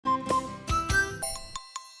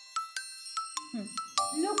Hmm.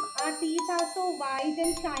 Look, our teeth are so white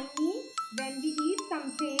and shiny when we eat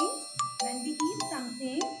something. When we eat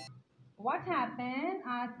something, what happens?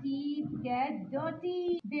 Our teeth get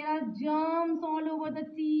dirty. There are germs all over the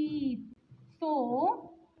teeth.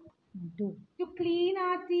 So, to clean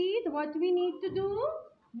our teeth, what we need to do?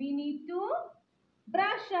 We need to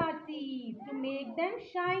brush our teeth to make them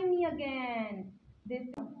shiny again. This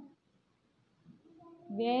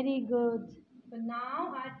very good. So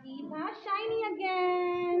now our teeth are shiny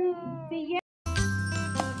again. Say yes.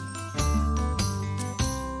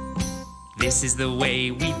 This is the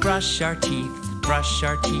way we brush our teeth, brush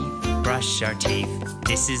our teeth, brush our teeth.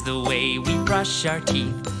 This is the way we brush our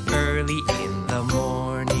teeth early in the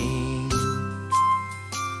morning.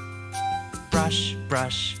 Brush,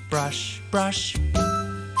 brush, brush, brush.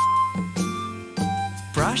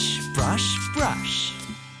 Brush, brush, brush.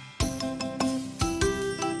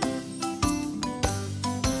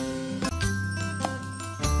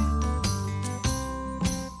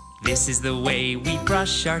 This is the way we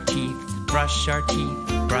brush our teeth, brush our teeth,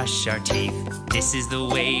 brush our teeth. This is the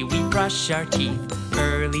way we brush our teeth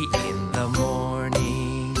early in the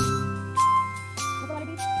morning.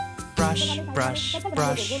 Brush, brush,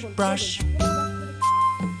 brush, brush.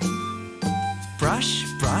 Brush,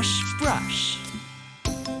 brush, brush.